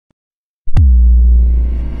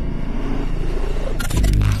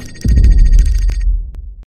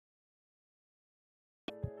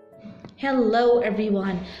Hello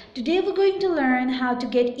everyone. Today we're going to learn how to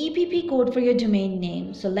get EPP code for your domain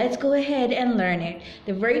name. So let's go ahead and learn it.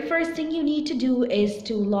 The very first thing you need to do is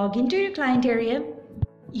to log into your client area.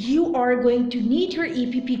 You are going to need your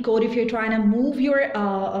EPP code if you're trying to move your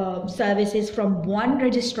services from one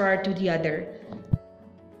registrar to the other.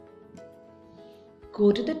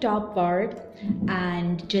 Go to the top bar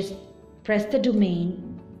and just press the domain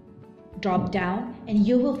drop down and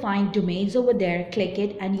you will find domains over there. Click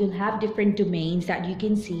it and you'll have different domains that you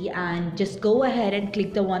can see, and just go ahead and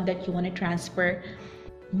click the one that you want to transfer.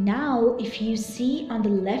 Now if you see on the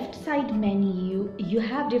left side menu, you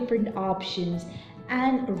have different options,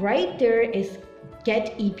 and right there is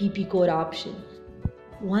Get EPP code option.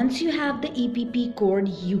 Once you have the EPP code,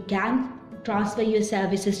 you can transfer your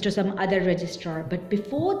services to some other registrar, but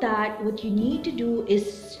before that what you need to do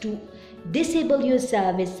is to disable your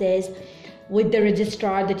services with the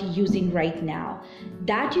registrar that you're using right now.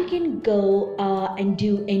 That you can go and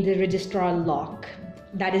do in the registrar lock,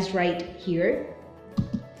 that is right here.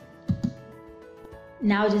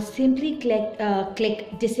 Now just simply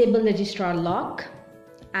click disable registrar lock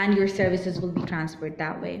and your services will be transferred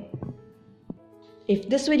that way. If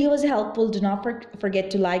this video was helpful, do not forget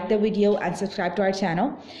to like the video and subscribe to our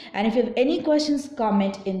channel. And if you have any questions,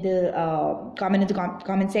 comment in the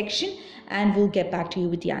comment section and we'll get back to you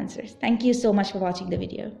with the answers. Thank you so much for watching the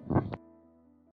video.